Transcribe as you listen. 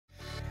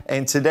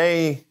and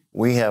today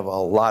we have a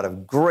lot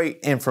of great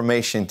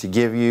information to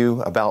give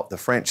you about the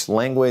French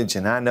language,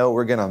 and I know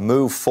we're going to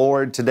move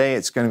forward today.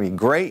 It's going to be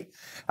great.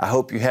 I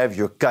hope you have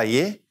your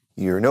cahier,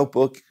 your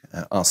notebook,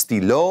 un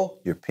stylo,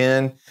 your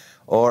pen,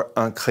 or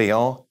un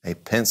crayon, a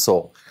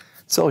pencil.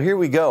 So here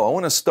we go. I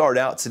want to start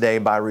out today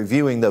by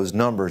reviewing those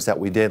numbers that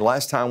we did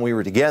last time we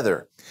were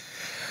together.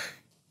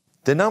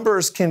 The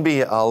numbers can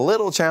be a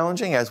little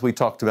challenging, as we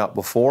talked about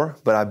before,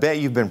 but I bet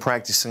you've been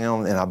practicing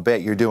them, and I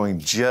bet you're doing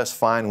just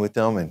fine with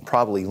them and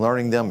probably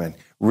learning them and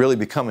really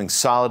becoming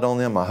solid on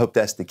them. I hope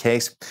that's the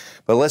case.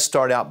 But let's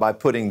start out by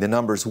putting the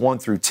numbers 1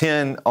 through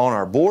 10 on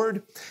our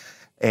board,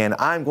 and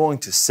I'm going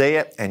to say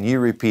it and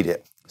you repeat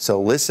it.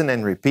 So listen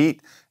and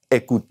repeat.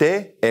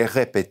 Écoutez et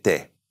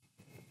répétez.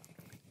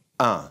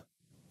 1,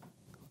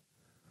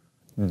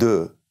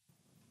 2,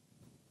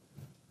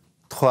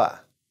 3, 4,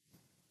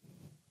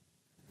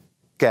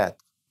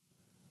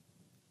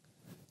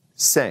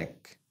 5,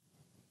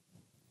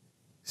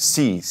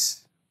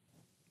 6,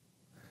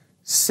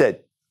 7,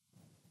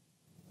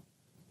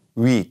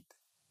 8,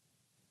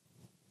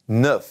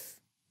 9,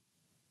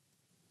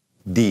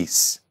 10.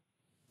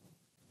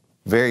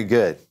 Very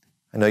good.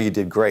 I know you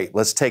did great.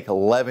 Let's take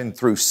 11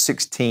 through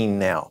 16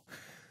 now.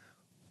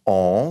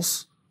 11,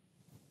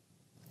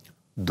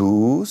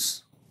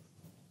 12,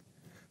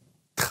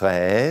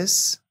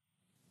 13,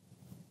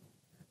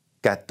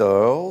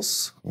 14,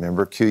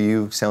 remember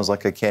QU sounds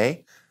like a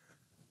K,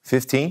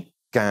 15,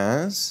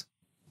 15,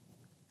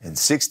 and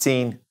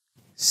 16,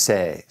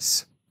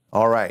 16.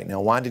 All right,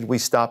 now why did we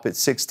stop at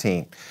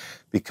 16?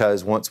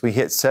 Because once we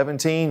hit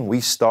 17,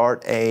 we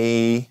start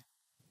a,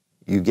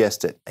 you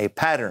guessed it, a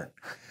pattern.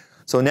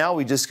 So now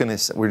we're just gonna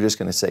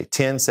say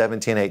 10,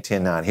 17,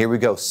 18, 9. Here we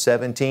go,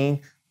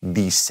 17,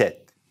 17,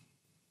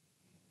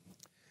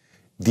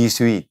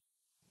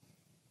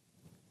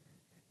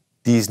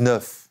 18,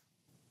 19,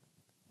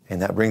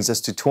 and that brings us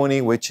to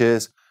 20, which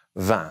is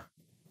 20.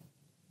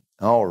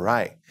 All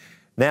right.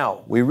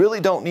 Now, we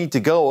really don't need to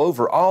go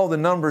over all the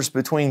numbers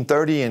between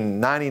 30 and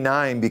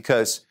 99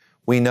 because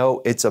we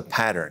know it's a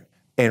pattern.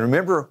 And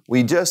remember,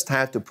 we just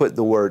have to put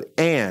the word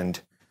and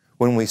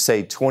when we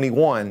say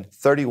 21,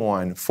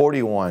 31,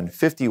 41,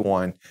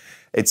 51,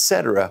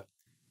 etc.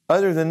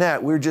 Other than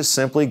that, we're just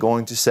simply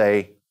going to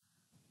say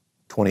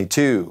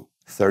 22,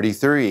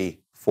 33,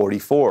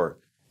 44,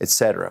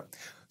 etc.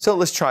 So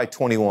let's try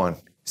 21.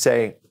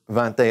 Say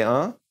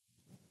 21.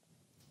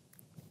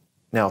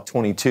 Now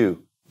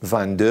 22,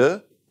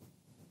 22.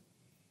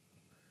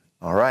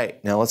 All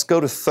right, now let's go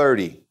to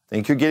 30. I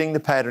think you're getting the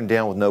pattern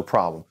down with no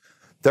problem.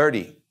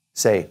 30,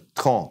 say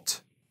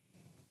 30.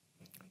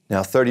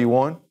 Now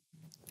 31,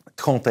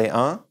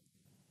 31.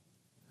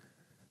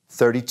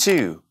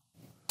 32,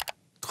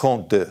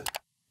 32.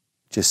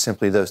 Just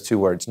simply those two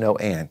words, no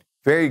and.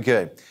 Very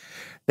good.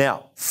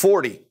 Now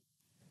 40,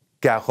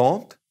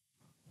 40.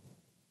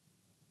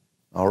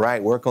 All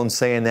right, work on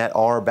saying that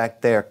R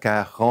back there,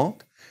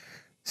 40.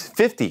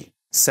 50,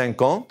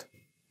 50.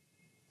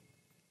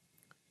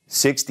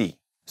 60,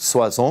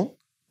 60.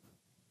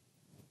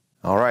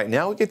 All right,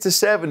 now we get to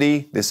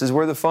 70. This is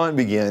where the fun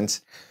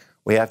begins.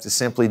 We have to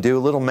simply do a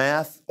little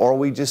math, or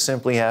we just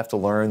simply have to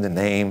learn the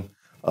name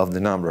of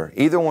the number.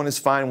 Either one is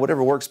fine,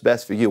 whatever works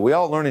best for you. We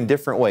all learn in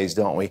different ways,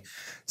 don't we?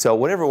 So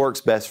whatever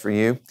works best for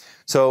you.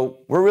 So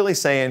we're really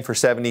saying for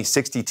 70,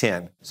 60,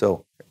 10.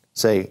 So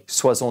say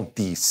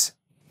 70.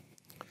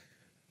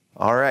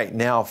 All right,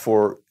 now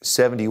for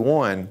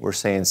 71, we're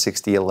saying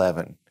 60,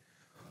 11.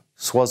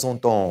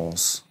 71.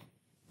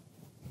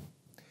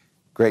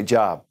 Great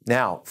job.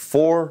 Now,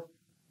 4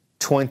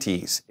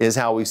 20s is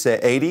how we say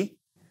 80,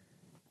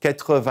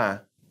 80.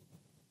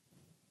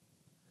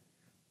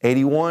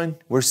 81,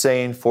 we're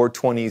saying 4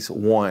 20s,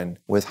 1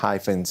 with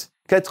hyphens.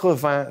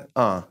 81.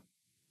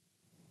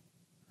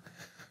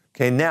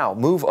 Okay, now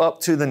move up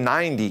to the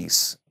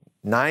 90s.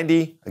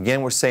 90,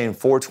 again, we're saying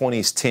 4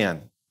 20s,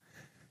 10.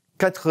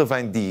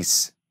 90.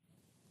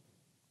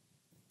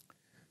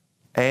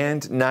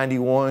 And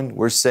 91,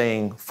 we're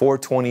saying 4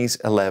 20s,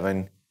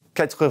 11.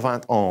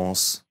 91.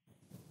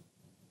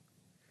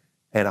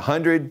 And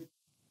 100,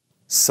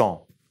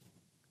 100.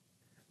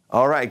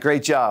 All right,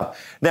 great job.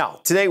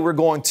 Now, today we're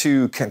going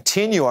to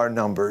continue our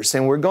numbers,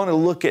 and we're going to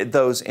look at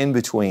those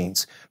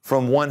in-betweens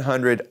from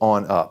 100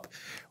 on up.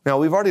 Now,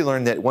 we've already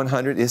learned that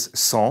 100 is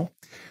 100.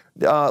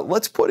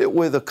 Let's put it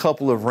with a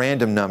couple of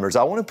random numbers.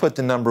 I want to put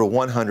the number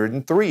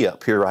 103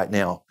 up here right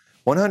now.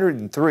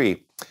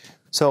 103.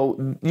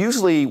 So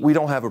usually we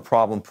don't have a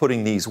problem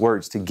putting these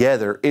words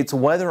together. It's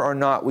whether or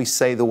not we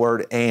say the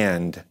word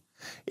and.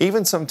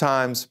 Even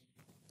sometimes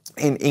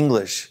in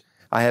English,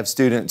 I have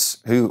students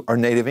who are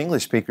native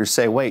English speakers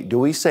say, wait, do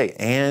we say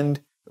and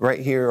right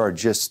here or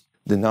just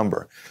the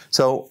number?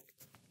 So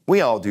we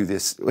all do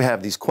this. We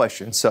have these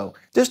questions. So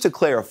just to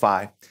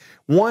clarify,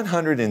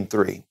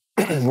 103.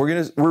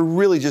 We're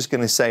really just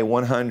going to say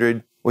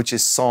 100, which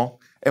is 100,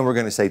 and we're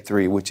going to say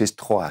 3, which is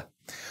 3.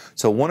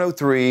 So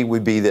 103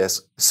 would be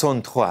this,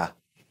 103.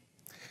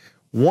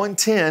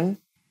 110,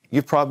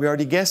 you've probably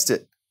already guessed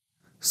it,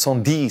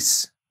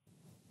 110.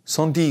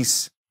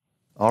 110.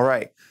 All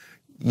right.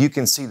 You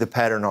can see the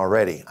pattern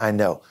already, I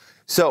know.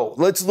 So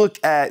let's look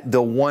at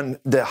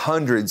the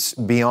hundreds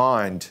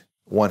beyond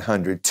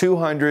 100.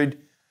 200,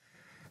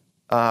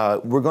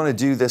 we're going to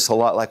do this a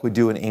lot like we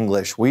do in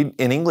English. In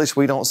English,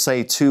 we don't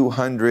say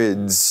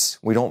 200s.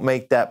 We don't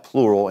make that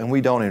plural, and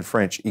we don't in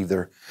French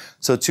either.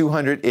 So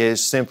 200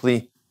 is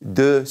simply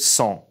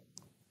 200.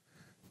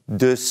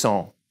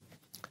 200.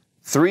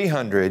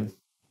 300,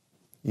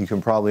 you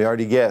can probably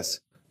already guess,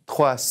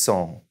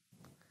 300.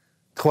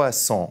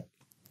 300.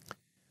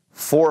 400,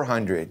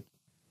 400.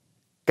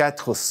 400.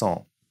 500,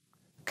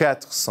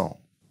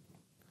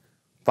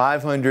 500.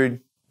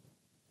 500.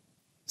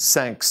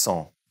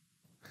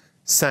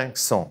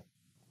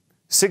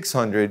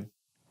 600,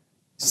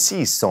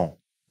 600.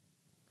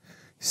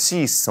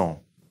 600.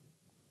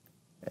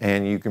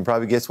 And you can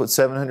probably guess what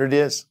 700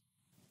 is?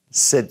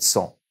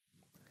 700.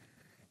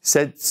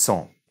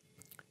 700.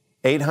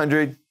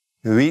 800,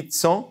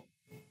 800.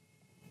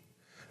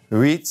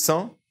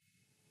 800.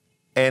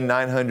 And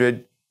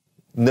 900,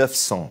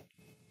 900.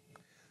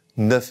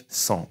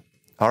 900.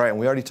 All right, and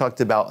we already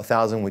talked about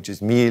 1,000, which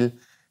is 1000,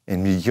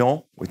 and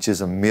million, which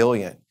is a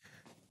million.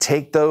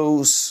 Take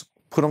those,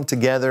 put them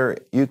together.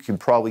 You can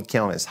probably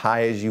count as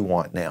high as you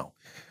want now.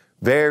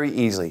 Very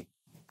easily.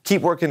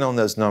 Keep working on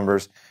those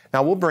numbers.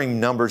 Now, we'll bring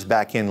numbers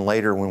back in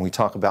later when we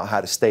talk about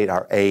how to state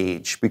our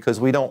age, because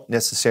we don't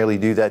necessarily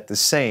do that the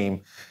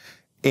same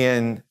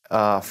in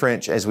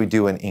French as we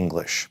do in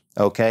English,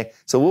 okay?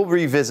 So we'll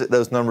revisit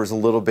those numbers a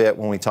little bit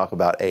when we talk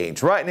about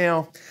age. Right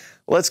now,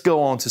 let's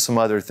go on to some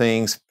other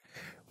things.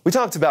 We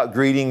talked about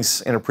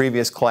greetings in a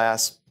previous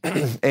class,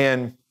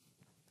 and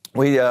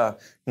we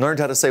learned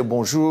how to say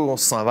bonjour,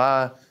 ça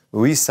va,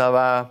 oui, ça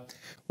va.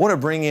 I want to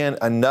bring in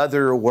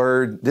another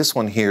word, this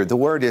one here. The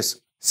word is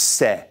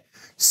c'est,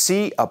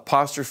 C''est.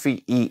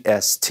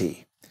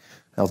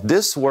 Now,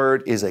 this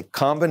word is a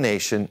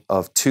combination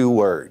of two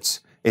words.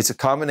 It's a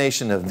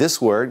combination of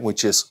this word,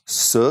 which is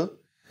ce,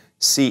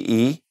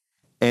 C-E,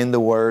 and the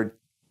word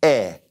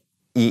est.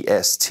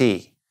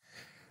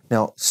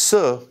 Now,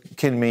 ce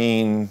can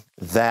mean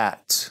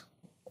that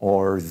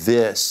or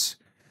this,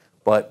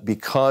 but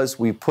because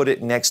we put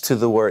it next to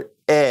the word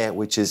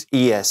which is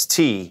est,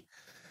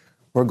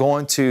 we're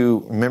going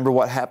to remember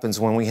what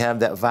happens when we have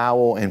that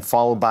vowel and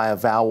followed by a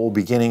vowel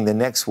beginning the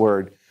next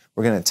word.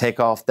 We're going to take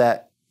off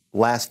that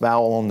last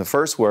vowel on the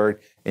first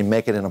word and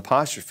make it an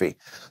apostrophe.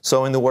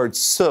 So in the word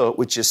ce,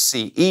 which is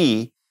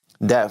C-E,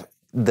 that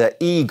the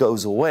E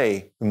goes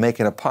away, we make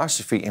an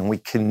apostrophe and we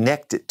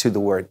connect it to the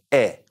word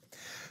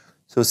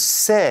So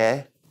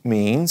c'est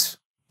means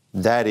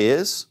that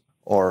is,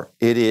 or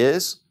it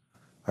is,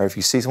 or if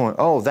you see someone,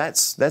 oh,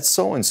 that's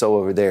so-and-so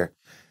over there,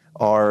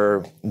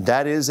 or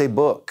that is a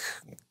book.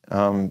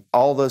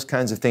 All those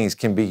kinds of things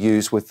can be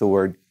used with the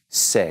word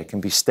c'est,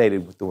 can be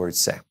stated with the word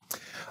c'est.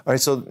 All right,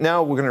 so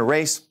now we're going to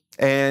erase,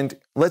 and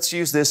let's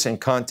use this in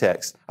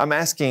context. I'm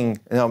asking,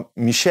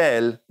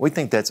 Michel, we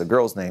think that's a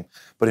girl's name,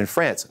 but in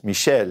France,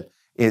 Michel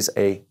is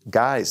a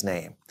guy's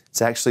name.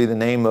 It's actually the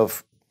name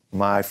of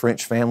my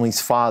French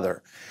family's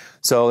father.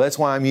 So that's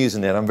why I'm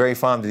using it. I'm very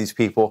fond of these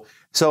people.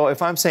 So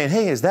if I'm saying,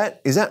 hey, is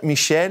that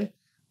Michel?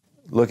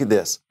 Look at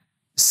this.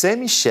 C'est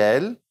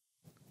Michel.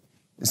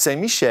 C'est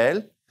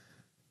Michel.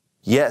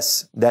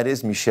 Yes, that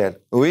is Michel.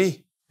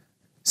 Oui,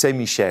 c'est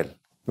Michel.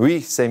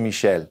 Oui, c'est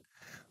Michel.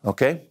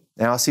 Okay?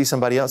 Now I'll see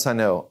somebody else I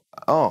know.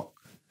 Oh,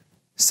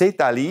 c'est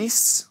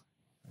Alice.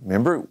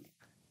 Remember,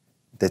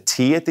 the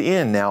T at the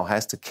end now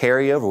has to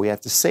carry over. We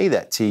have to say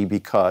that T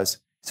because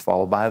it's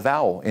followed by a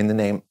vowel in the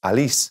name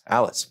Alice.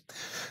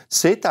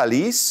 C'est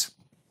Alice.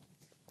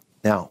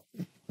 Now,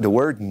 the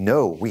word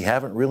no, we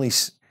haven't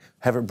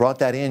brought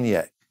that in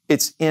yet.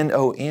 It's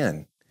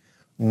N-O-N.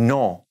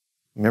 Non.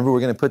 Remember, we're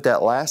going to put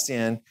that last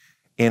N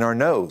in our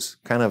nose,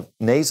 kind of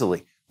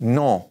nasally.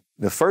 Non.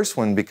 The first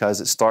one, because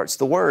it starts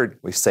the word,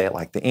 we say it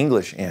like the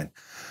English N.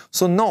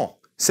 So non,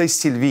 c'est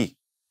Sylvie.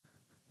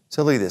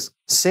 So look at this.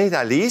 C'est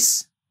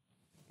Alice.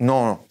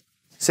 Non,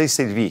 c'est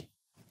Sylvie.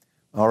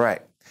 All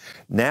right.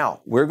 Now,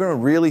 we're going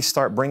to really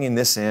start bringing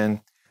this in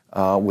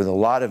with a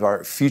lot of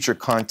our future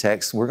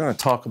context. We're going to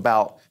talk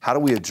about how do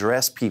we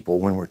address people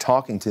when we're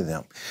talking to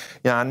them.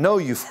 Now, I know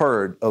you've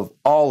heard of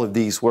all of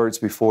these words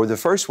before. The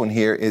first one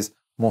here is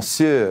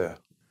monsieur.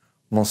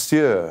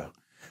 Monsieur.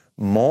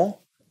 Mon,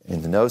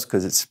 in the nose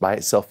because it's by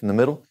itself in the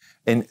middle,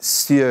 and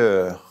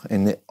sieur,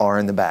 and the R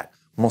in the back.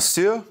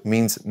 Monsieur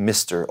means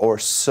Mr. or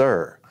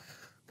Sir.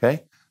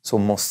 Okay? So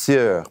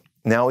monsieur.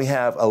 Now we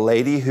have a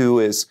lady who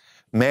is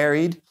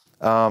married,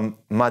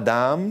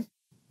 Madame,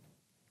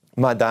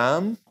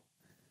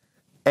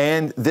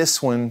 and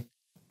this one,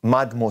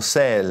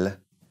 Mademoiselle.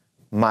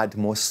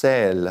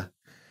 Mademoiselle.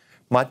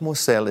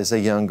 Mademoiselle is a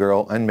young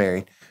girl,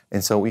 unmarried,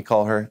 and so we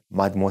call her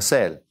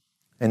Mademoiselle.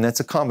 And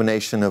that's a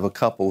combination of a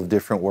couple of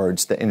different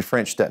words that in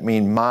French that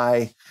mean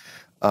my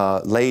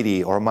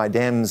lady or my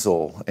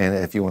damsel, and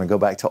if you want to go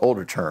back to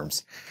older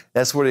terms,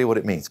 that's really what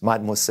it means,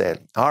 Mademoiselle.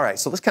 All right,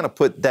 so let's kind of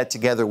put that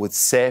together with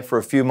c'est for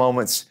a few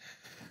moments.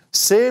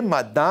 C'est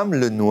Madame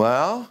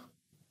Lenoir.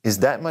 Is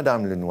that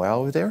Madame Lenoir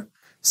over there?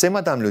 C'est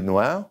Madame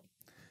Lenoir.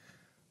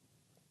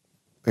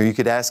 Or you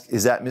could ask,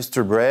 is that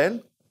Mr.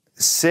 Brel?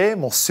 C'est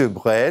Monsieur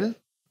Brel.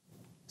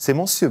 C'est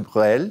Monsieur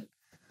Brel.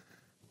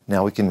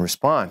 Now we can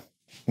respond.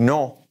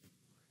 Non,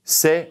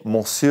 c'est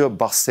Monsieur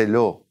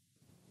Barcelo.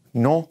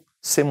 Non,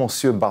 c'est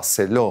Monsieur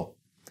Barcelo.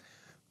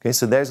 Okay,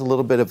 so there's a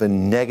little bit of a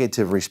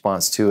negative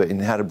response to it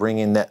and how to bring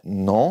in that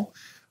non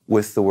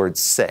with the word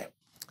c'est.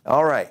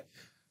 All right.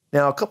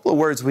 Now, a couple of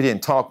words we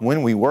didn't talk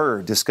when we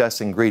were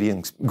discussing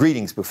greetings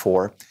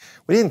before.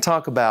 We didn't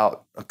talk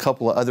about a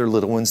couple of other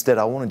little ones that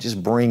I want to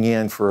just bring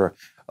in for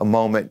a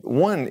moment.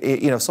 One,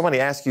 somebody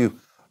asks you,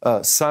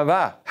 ça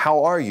va,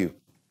 how are you?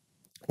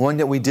 One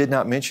that we did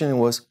not mention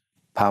was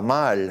pas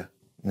mal.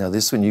 Now,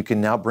 this one, you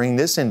can now bring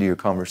this into your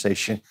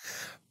conversation.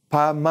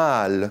 Pas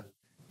mal,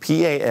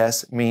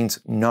 P-A-S means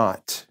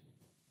not,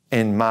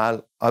 and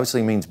mal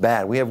obviously means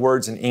bad. We have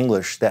words in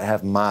English that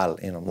have mal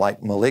in them,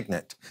 like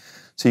malignant.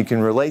 So you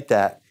can relate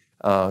that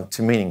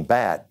to meaning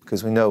bad,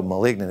 because we know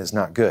malignant is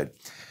not good.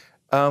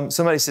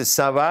 Somebody says,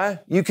 ça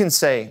va? You can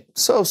say,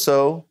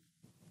 so.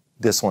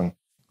 This one,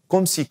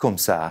 comme ci, comme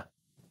ça.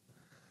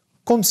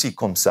 Comme ci,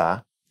 comme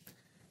ça.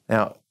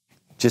 Now,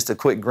 just a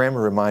quick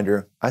grammar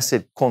reminder, I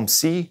said comme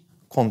ci,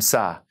 comme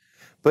ça.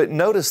 But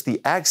notice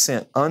the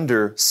accent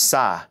under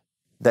ça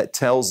that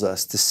tells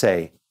us to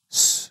say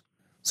s.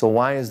 So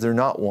why is there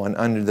not one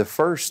under the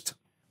first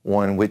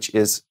one, which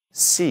is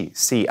ci,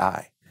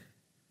 C-I?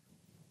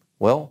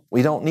 Well,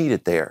 we don't need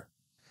it there,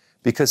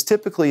 because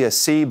typically a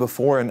C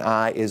before an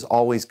I is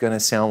always going to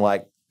sound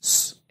like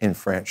S in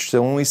French.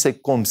 So when we say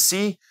comme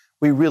si,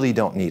 we really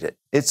don't need it.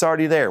 It's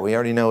already there. We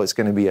already know it's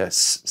going to be a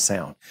S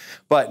sound.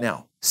 But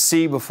now,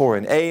 C before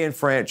an A in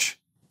French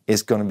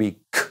is going to be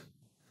K.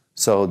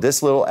 So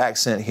this little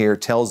accent here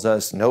tells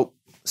us, nope,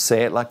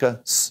 say it like a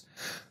S.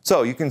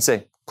 So you can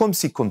say, comme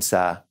si, comme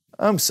ça,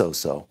 I'm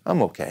so-so,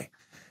 I'm okay.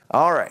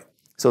 All right,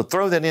 so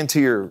throw that into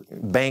your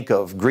bank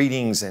of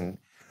greetings and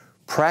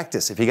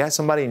practice. If you got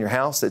somebody in your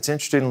house that's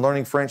interested in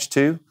learning French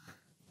too,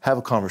 have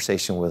a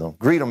conversation with them.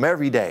 Greet them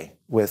every day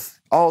with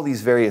all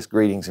these various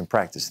greetings and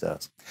practice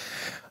those.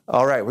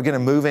 All right, we're going to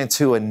move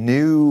into a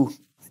new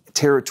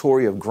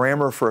territory of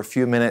grammar for a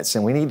few minutes,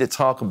 and we need to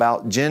talk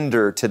about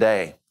gender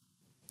today.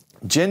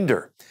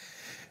 Gender.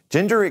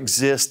 Gender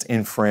exists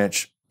in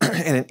French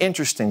in an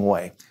interesting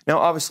way. Now,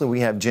 obviously,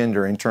 we have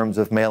gender in terms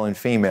of male and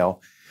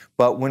female,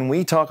 but when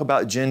we talk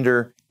about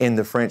gender in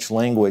the French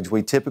language,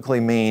 we typically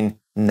mean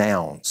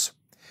nouns.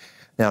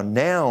 Now,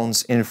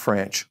 nouns in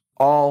French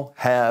all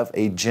have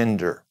a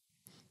gender,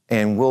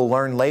 and we'll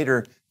learn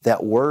later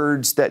that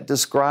words that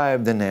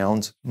describe the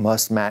nouns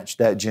must match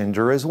that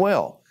gender as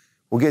well.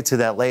 We'll get to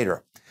that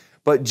later.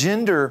 But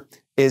gender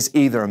is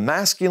either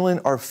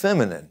masculine or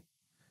feminine,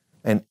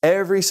 and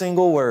every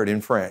single word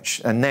in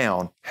French, a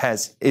noun,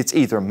 it's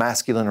either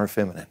masculine or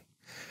feminine.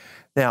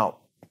 Now,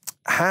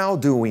 how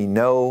do we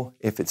know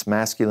if it's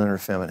masculine or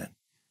feminine?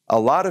 A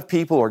lot of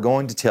people are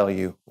going to tell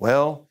you,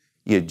 well,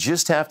 you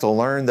just have to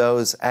learn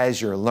those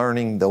as you're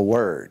learning the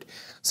word.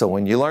 So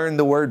when you learn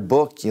the word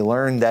book, you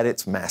learn that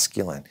it's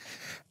masculine.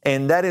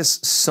 And that is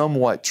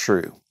somewhat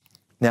true.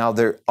 Now,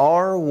 there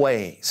are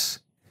ways.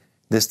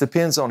 This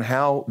depends on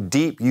how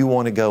deep you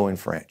want to go in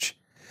French.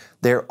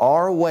 There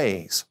are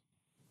ways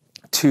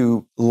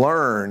to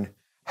learn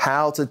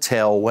how to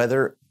tell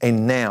whether a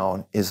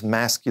noun is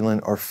masculine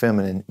or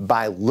feminine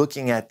by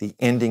looking at the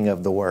ending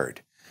of the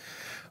word.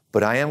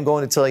 But I am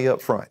going to tell you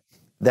up front,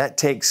 that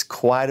takes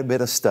quite a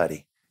bit of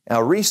study.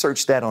 Now,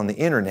 research that on the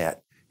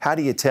internet. How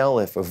do you tell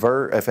if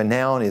a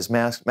noun is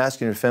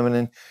masculine or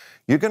feminine?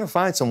 You're going to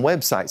find some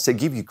websites that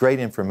give you great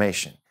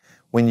information.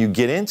 When you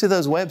get into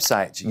those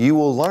websites, you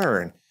will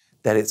learn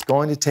that it's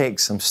going to take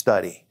some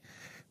study.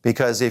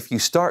 Because if you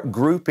start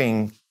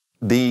grouping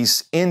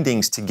these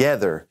endings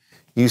together,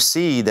 you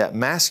see that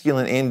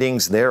masculine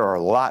endings, there are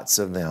lots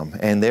of them,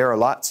 and there are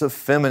lots of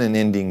feminine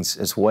endings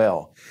as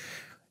well.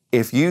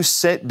 If you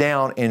sit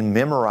down and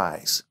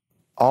memorize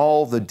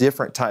all the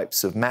different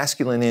types of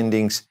masculine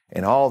endings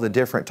and all the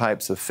different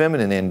types of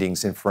feminine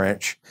endings in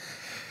French,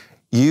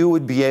 you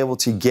would be able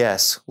to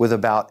guess with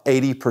about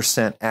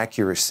 80%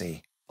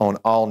 accuracy on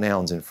all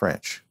nouns in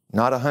French.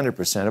 Not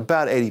 100%,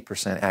 about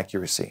 80%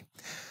 accuracy.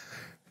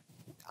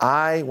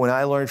 When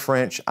I learned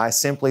French, I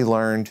simply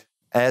learned,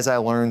 as I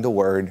learned the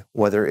word,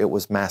 whether it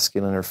was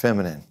masculine or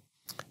feminine.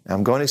 Now,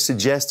 I'm going to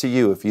suggest to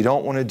you, if you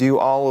don't want to do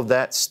all of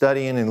that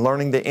studying and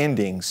learning the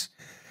endings,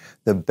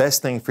 the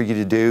best thing for you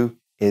to do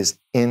is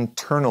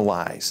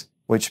internalize,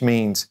 which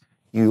means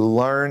you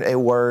learn a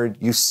word,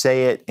 you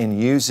say it and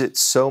use it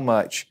so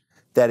much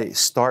that it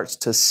starts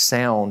to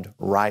sound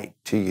right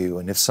to you.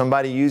 And if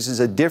somebody uses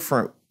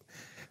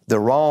the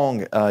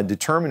wrong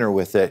determiner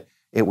with it,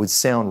 it would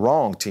sound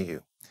wrong to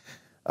you.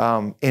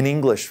 In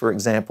English, for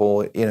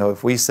example,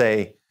 if we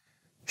say,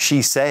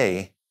 she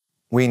say,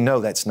 we know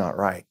that's not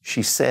right.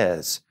 She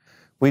says.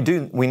 We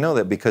know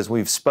that because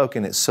we've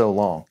spoken it so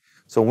long.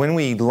 So when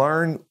we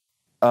learn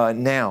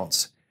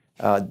nouns,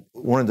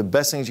 one of the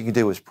best things you can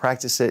do is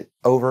practice it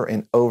over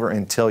and over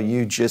until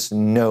you just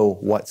know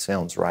what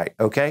sounds right,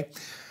 okay?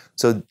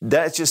 So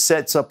that just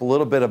sets up a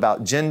little bit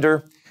about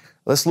gender.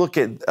 Let's look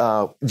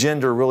at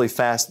gender really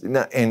fast,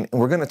 and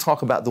we're going to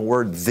talk about the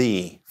word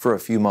the for a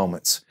few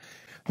moments.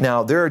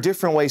 Now, there are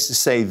different ways to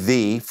say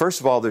the. First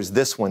of all, there's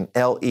this one,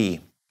 le.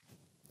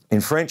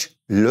 In French,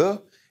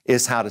 le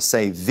is how to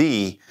say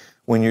the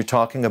when you're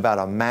talking about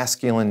a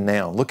masculine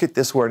noun. Look at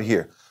this word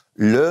here,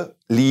 le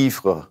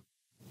livre.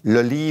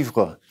 Le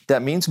livre,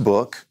 that means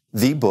book,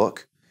 the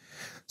book.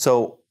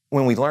 So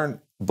when we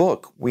learn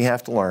book, we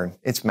have to learn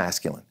it's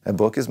masculine. A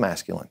book is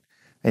masculine.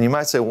 And you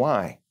might say,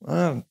 why?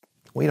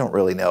 We don't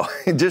really know.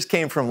 It just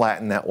came from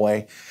Latin that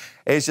way.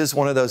 It's just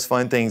one of those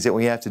fun things that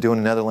we have to do in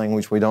another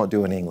language we don't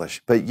do in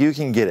English. But you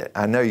can get it.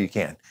 I know you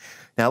can.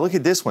 Now look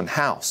at this one,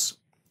 house.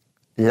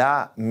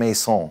 La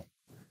maison.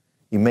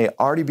 You may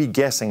already be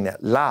guessing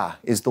that la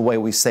is the way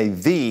we say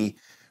the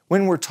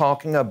when we're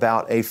talking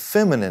about a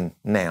feminine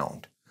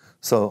noun.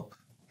 So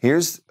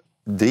here's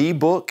the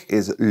book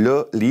is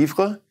le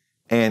livre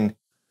and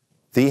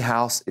the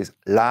house is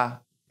la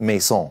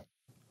maison.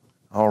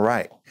 All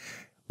right.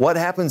 What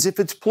happens if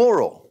it's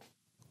plural?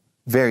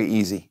 Very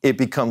easy. It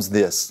becomes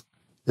this,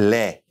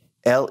 les,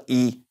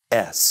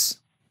 L-E-S.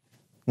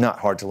 Not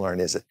hard to learn,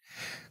 is it?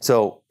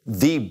 So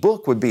the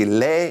book would be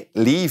les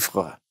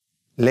livres,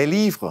 les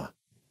livres.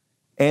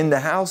 And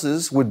the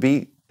houses would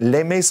be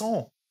les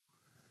maisons,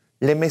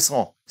 les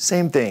maisons.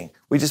 Same thing.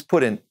 We just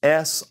put an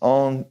S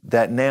on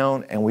that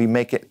noun and we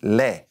make it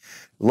les.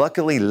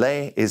 Luckily,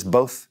 les is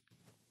both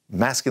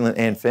masculine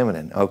and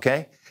feminine,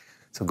 okay?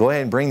 So go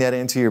ahead and bring that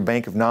into your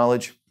bank of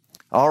knowledge.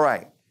 All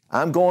right,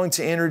 I'm going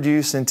to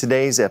introduce in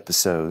today's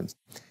episode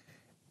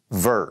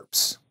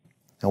verbs.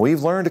 Now,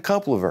 we've learned a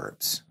couple of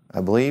verbs. I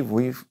believe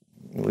we've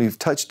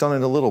touched on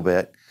it a little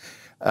bit.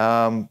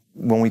 When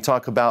we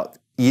talk about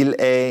il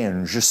est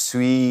and je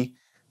suis,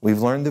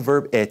 we've learned the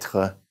verb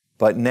être,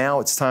 but now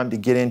it's time to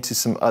get into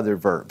some other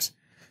verbs.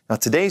 Now,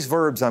 today's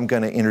verbs I'm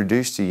going to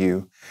introduce to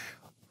you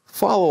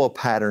follow a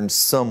pattern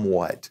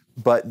somewhat,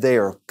 but they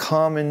are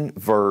common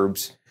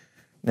verbs.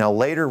 Now,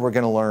 later we're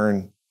going to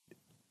learn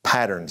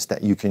patterns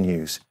that you can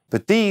use,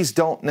 but these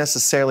don't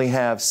necessarily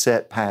have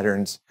set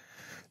patterns.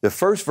 The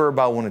first verb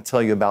I want to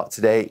tell you about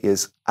today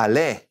is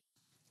aller,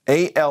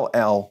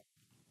 A-L-L-E-R.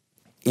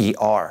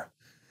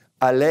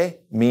 Aller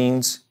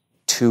means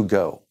to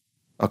go.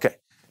 Okay,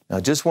 now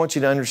just want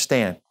you to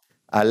understand,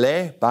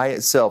 aller by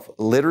itself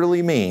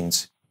literally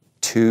means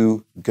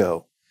to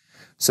go.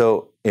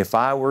 So if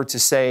I were to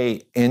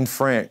say in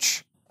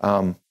French,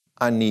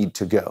 I need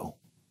to go,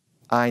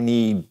 I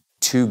need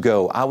to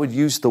go, I would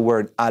use the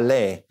word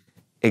aller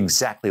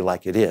exactly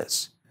like it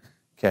is.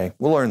 Okay,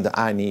 we'll learn the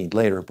I need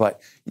later, but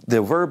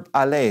the verb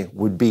aller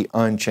would be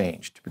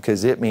unchanged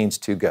because it means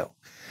to go.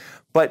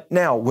 But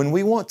now, when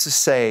we want to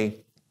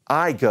say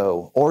I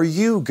go, or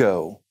you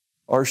go,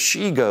 or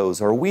she goes,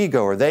 or we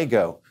go, or they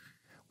go,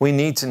 we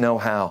need to know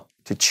how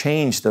to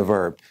change the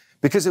verb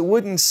because it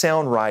wouldn't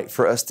sound right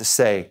for us to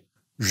say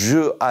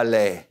je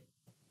allais.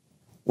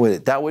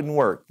 That wouldn't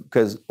work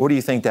because what do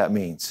you think that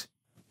means?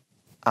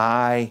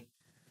 I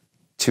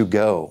to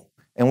go.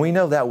 And we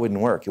know that wouldn't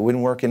work. It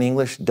wouldn't work in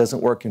English. It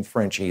doesn't work in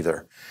French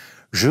either.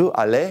 Je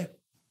allais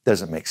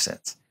doesn't make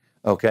sense.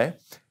 Okay?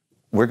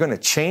 We're going to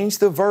change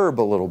the verb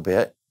a little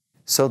bit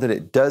so that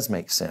it does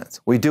make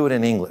sense. We do it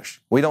in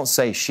English. We don't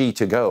say she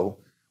to go.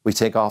 We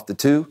take off the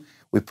to,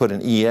 we put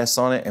an ES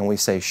on it, and we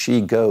say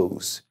she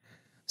goes.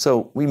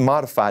 So we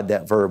modified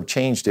that verb,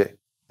 changed it.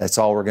 That's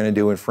all we're going to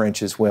do in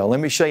French as well. Let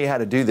me show you how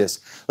to do this.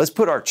 Let's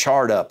put our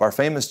chart up, our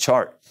famous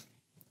chart,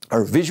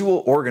 our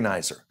visual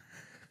organizer.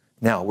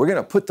 Now, we're going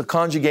to put the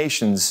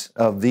conjugations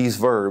of these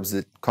verbs,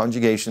 the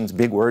conjugations,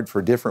 big word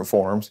for different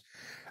forms,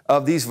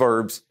 of these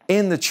verbs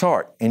in the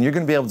chart. And you're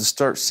going to be able to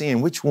start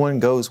seeing which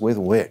one goes with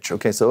which.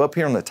 Okay, so up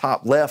here on the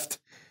top left,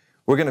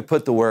 we're going to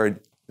put the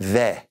word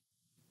vais,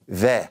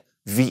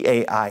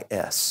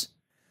 V-A-I-S.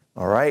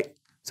 All right?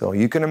 So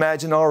you can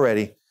imagine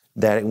already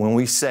that when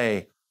we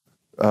say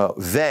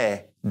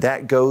vais,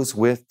 that goes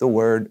with the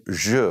word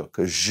je,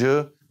 because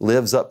je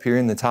lives up here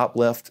in the top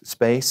left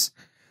space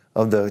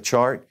of the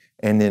chart.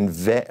 And then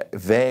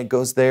vais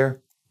goes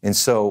there. And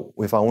so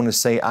if I want to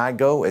say I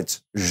go,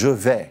 it's je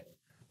vais,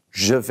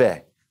 je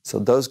vais. So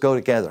those go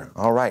together.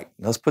 All right,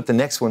 let's put the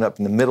next one up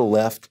in the middle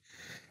left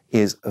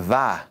is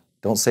va.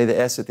 Don't say the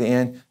S at the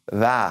end.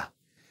 Va.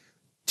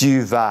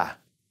 Tu vas.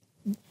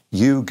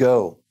 You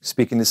go.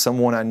 Speaking to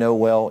someone I know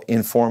well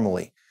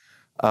informally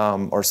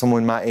or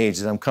someone my age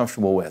that I'm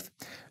comfortable with.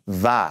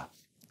 Va.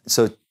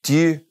 So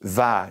tu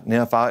vas.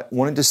 Now if I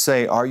wanted to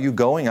say are you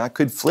going, I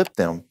could flip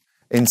them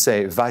and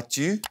say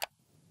vas-tu.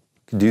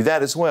 Do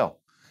that as well.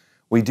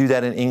 We do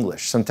that in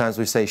English. Sometimes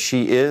we say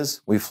she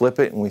is, we flip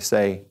it and we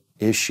say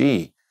is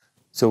she.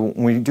 So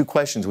when we do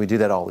questions, we do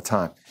that all the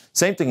time.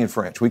 Same thing in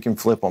French, we can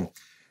flip them.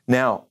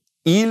 Now,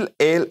 il,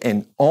 elle,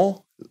 and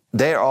on,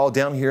 they are all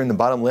down here in the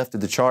bottom left of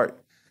the chart.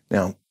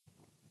 Now,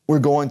 we're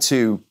going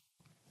to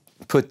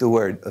put the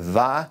word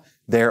va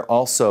there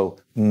also,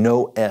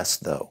 no S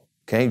though,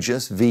 okay,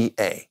 just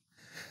V-A.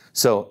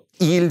 So,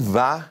 il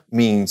va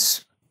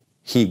means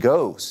he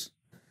goes,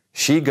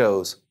 she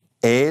goes,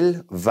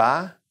 elle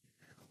va,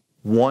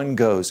 one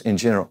goes in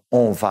general,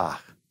 on va,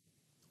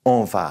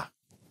 on va.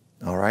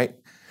 All right?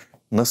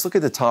 And let's look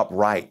at the top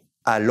right.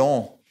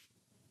 Allons,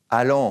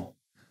 allons.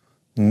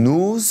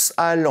 Nous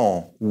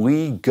allons,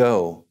 we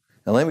go.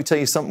 Now let me tell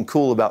you something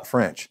cool about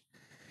French.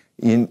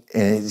 And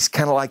it's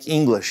kind of like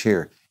English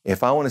here.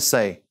 If I want to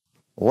say,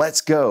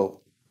 let's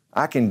go,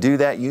 I can do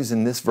that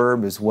using this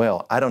verb as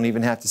well. I don't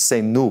even have to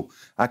say nous.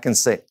 I can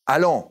say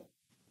allons,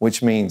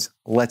 which means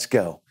let's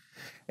go.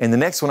 And the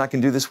next one I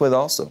can do this with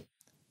also.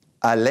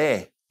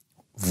 Allez,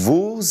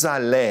 vous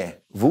allez.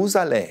 Vous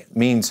allez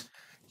means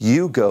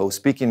you go,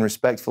 speaking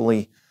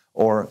respectfully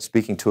or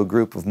speaking to a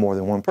group of more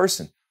than one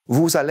person.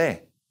 Vous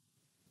allez.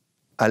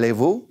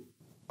 Allez-vous?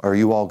 Are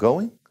you all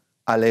going?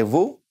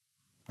 Allez-vous?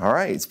 All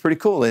right, it's pretty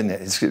cool, isn't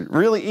it? It's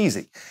really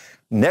easy.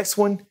 Next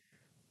one,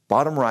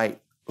 bottom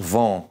right,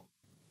 vont,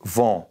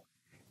 vont.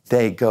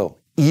 They go.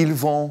 Ils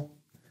vont,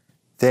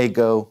 they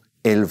go,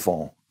 ils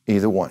vont.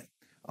 Either one.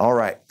 All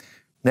right.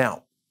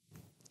 Now,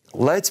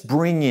 let's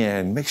bring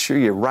in, make sure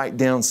you write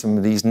down some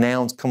of these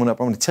nouns coming up.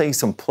 I'm going to tell you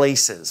some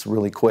places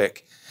really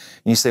quick.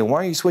 And you say, why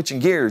are you switching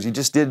gears? You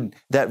just did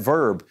that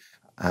verb.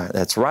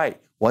 That's right.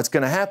 What's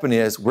going to happen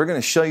is we're going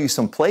to show you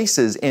some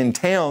places in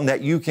town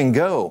that you can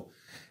go.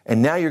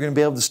 And now you're going to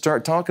be able to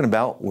start talking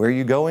about where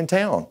you go in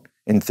town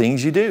and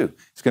things you do.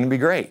 It's going to be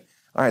great.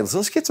 All right, so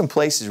let's get some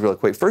places real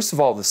quick. First of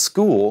all, the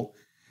school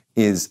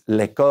is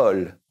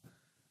l'école.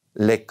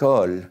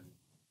 L'école.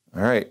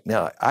 All right,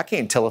 now I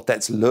can't tell if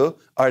that's le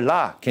or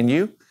la, can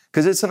you?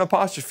 Because it's an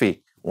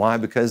apostrophe. Why?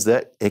 Because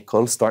that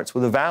école starts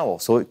with a vowel,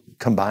 so it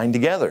combined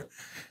together.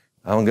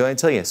 I'm going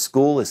to tell you,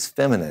 school is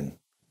feminine.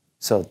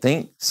 So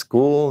think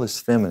school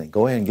is feminine.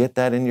 Go ahead and get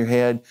that in your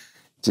head.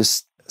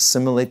 Just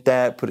assimilate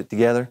that, put it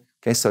together.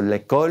 Okay, so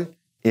l'école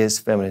is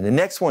feminine. The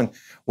next one,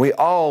 we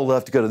all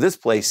love to go to this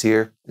place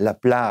here, la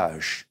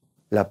plage.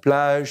 La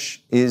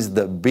plage is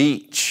the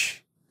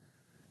beach.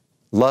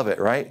 Love it,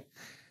 right?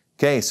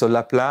 Okay, so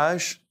la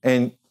plage,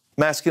 and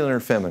masculine or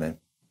feminine?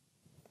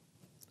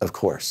 Of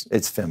course,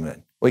 it's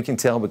feminine. We can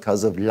tell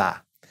because of la.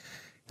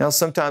 Now,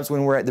 sometimes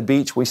when we're at the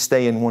beach, we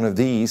stay in one of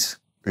these,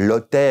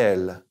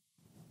 l'hôtel.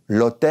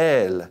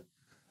 L'hôtel,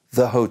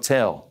 the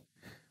hotel.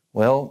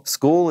 Well,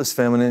 school is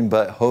feminine,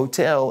 but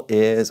hotel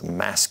is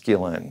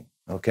masculine,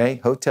 okay?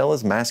 Hotel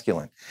is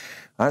masculine.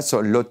 All right, so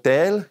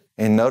l'hôtel,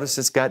 and notice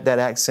it's got that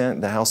accent,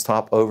 the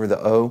housetop over the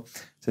O.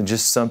 So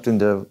just something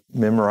to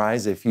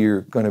memorize if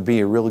you're going to be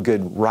a really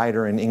good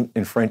writer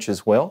in French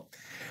as well.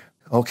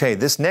 Okay,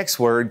 this next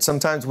word,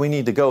 sometimes we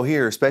need to go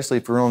here, especially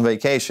if we're on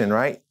vacation,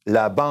 right?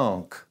 La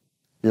banque,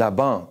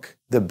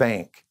 the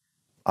bank.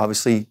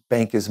 Obviously,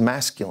 bank is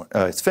masculine,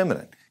 it's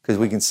feminine, because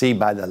we can see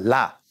by the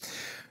la.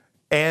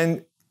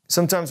 And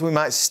sometimes we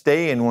might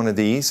stay in one of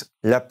these,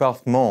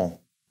 l'appartement,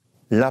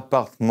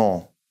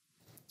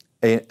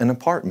 an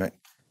apartment.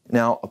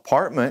 Now,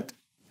 apartment,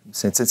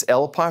 since it's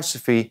L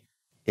apostrophe,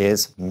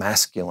 is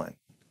masculine,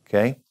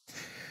 okay?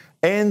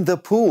 And the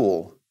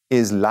pool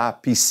is la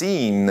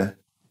piscine.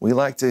 We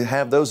like to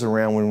have those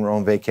around when we're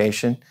on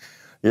vacation.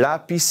 La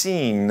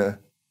piscine,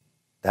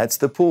 that's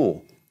the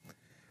pool.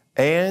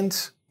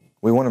 And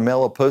we want to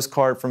mail a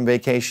postcard from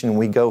vacation,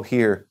 we go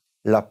here,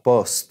 la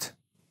poste.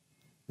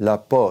 La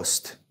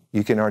poste.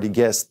 You can already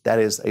guess that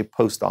is a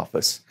post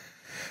office.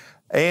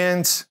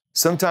 And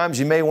sometimes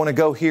you may want to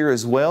go here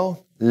as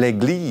well,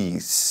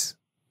 l'église.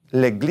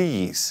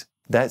 L'église,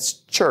 that's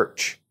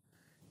church.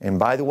 And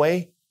by the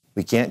way,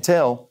 we can't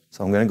tell,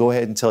 so I'm going to go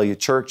ahead and tell you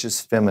church is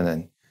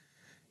feminine.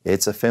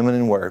 It's a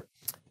feminine word.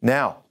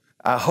 Now,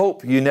 I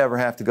hope you never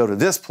have to go to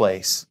this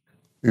place,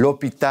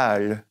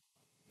 l'hôpital,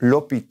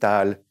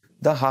 l'hôpital,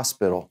 the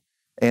hospital.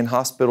 And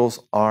hospitals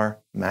are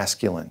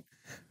masculine,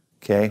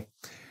 okay?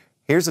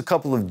 Here's a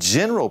couple of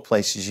general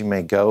places you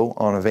may go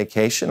on a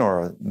vacation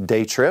or a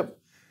day trip.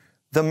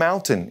 The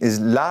mountain is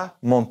la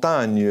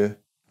montagne,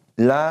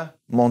 la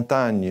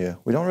montagne.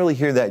 We don't really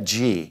hear that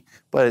G,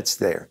 but it's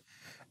there.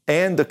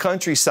 And the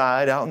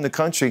countryside, out in the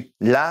country,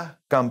 la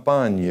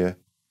campagne,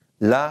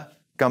 la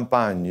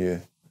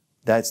campagne.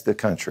 That's the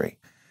country.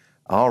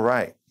 All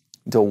right,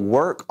 to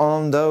work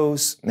on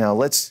those, now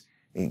let's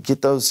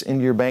get those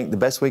into your bank. The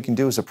best way you can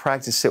do is to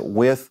practice it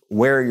with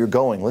where you're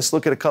going. Let's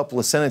look at a couple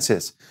of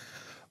sentences.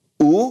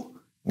 Où,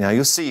 now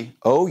you'll see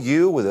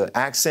O-U with an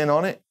accent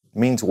on it,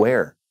 means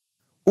where.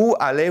 Où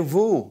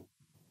allez-vous?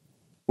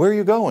 Where are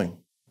you going?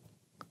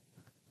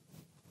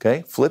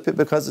 Okay, flip it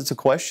because it's a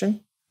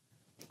question.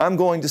 I'm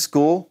going to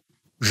school.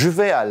 Je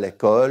vais à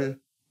l'école.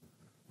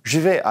 Je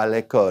vais à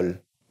l'école.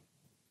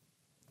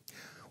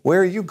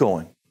 Where are you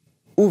going?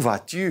 Où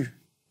vas-tu?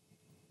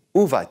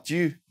 Où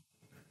vas-tu?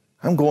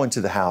 I'm going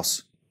to the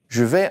house.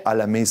 Je vais à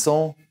la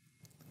maison.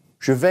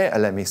 Je vais à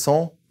la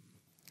maison.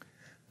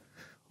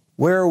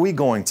 Where are we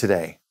going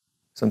today?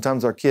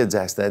 Sometimes our kids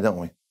ask that, don't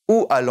we?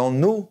 Où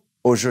allons-nous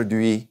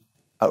aujourd'hui?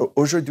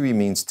 Aujourd'hui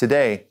means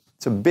today.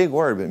 It's a big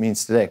word, but it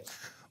means today.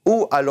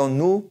 Où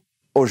allons-nous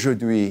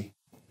aujourd'hui?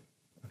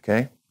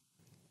 Okay?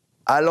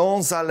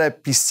 Allons à la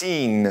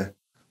piscine.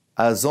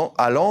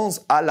 Allons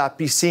à la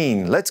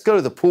piscine. Let's go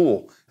to the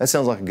pool. That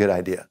sounds like a good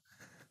idea.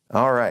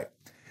 All right.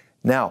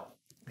 Now,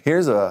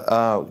 Here's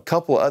a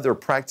couple other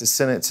practice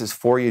sentences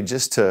for you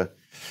just to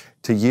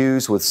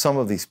use with some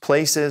of these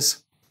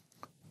places.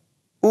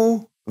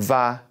 Où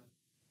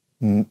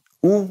vas-tu?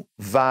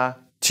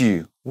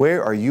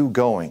 Where are you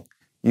going?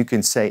 You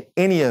can say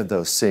any of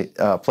those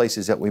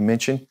places that we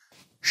mentioned.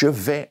 Je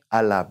vais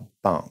à la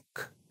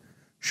banque.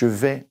 Je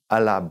vais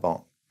à la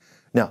banque.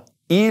 Now,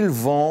 ils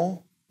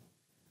vont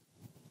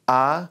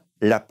à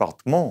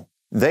l'appartement.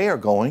 They are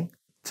going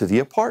to the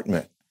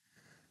apartment.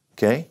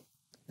 Okay?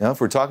 Now,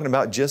 if we're talking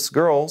about just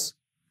girls,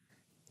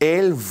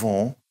 elles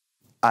vont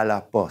à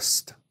la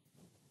poste.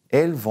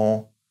 Elles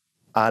vont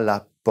à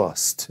la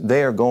poste.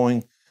 They are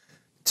going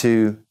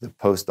to the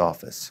post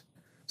office.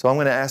 So I'm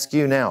going to ask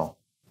you now,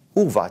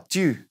 où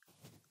vas-tu?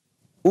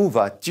 Où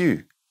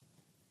vas-tu?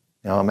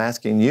 Now I'm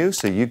asking you,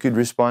 so you could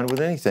respond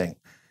with anything.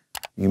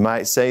 You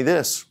might say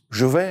this,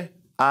 je vais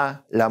à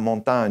la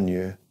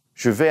montagne.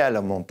 Je vais à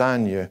la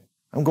montagne.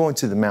 I'm going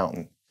to the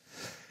mountain.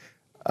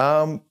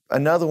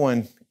 Another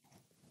one,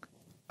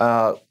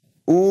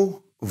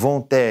 où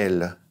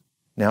vont-elles?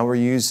 Now we're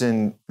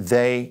using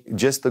they,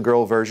 just the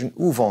girl version.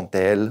 Où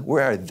vont-elles?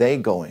 Where are they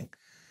going?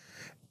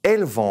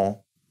 Elles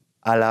vont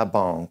à la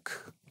banque.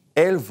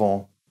 Elles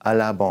vont à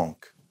la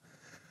banque.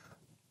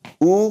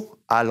 Où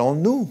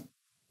allons-nous?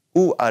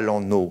 Où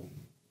allons-nous?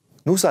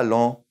 Nous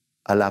allons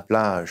à la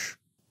plage.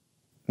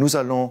 Nous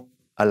allons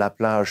à la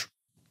plage.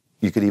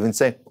 You could even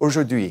say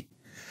aujourd'hui.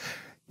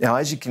 Now,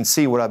 as you can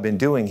see, what I've been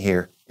doing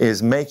here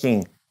is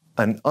making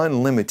an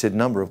unlimited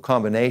number of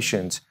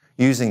combinations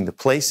using the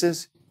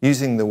places,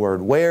 using the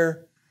word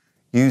where,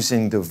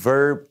 using the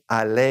verb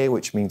aller,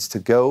 which means to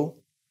go.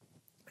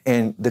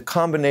 And the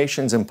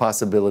combinations and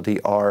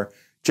possibility are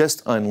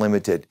just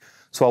unlimited.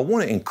 So I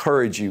want to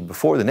encourage you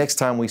before the next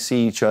time we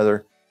see each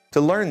other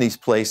to learn these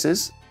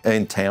places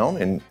in town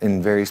and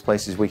in various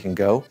places we can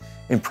go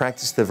and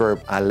practice the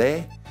verb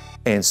aller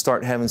and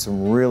start having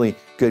some really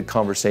good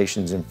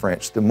conversations in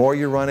French. The more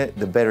you run it,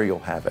 the better you'll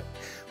have it.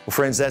 Well,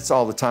 friends, that's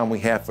all the time we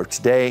have for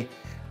today.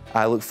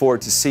 I look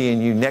forward to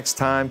seeing you next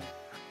time.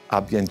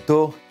 À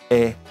bientôt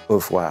et au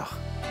revoir.